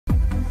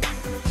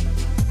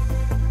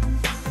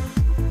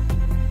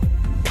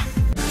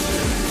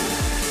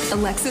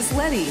Alexis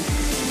Letty,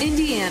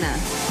 Indiana.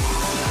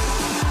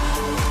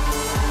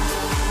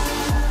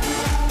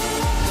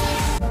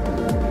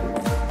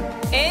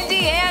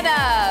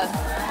 Indiana.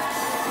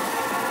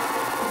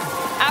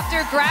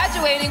 After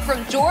graduating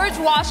from George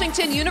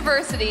Washington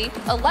University,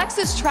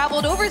 Alexis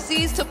traveled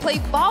overseas to play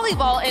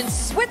volleyball in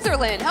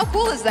Switzerland. How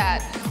cool is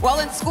that? While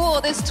in school,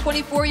 this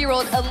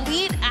 24-year-old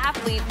elite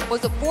athlete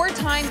was a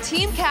four-time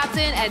team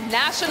captain and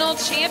national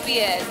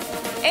champion.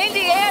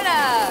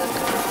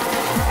 Indiana!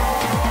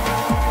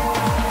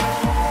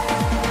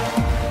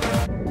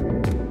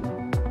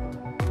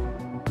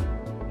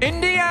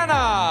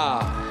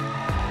 Indiana!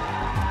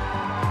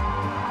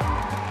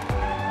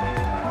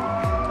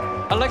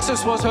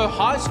 Alexis was her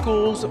high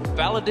school's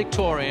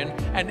valedictorian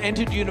and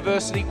entered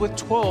university with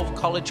 12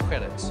 college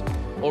credits.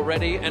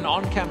 Already an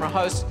on-camera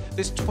host,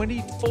 this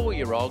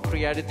 24-year-old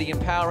created the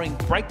empowering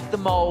Break the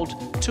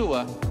Mold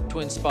tour to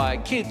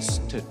inspire kids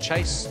to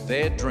chase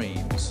their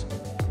dreams.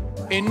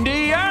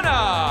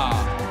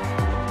 Indiana!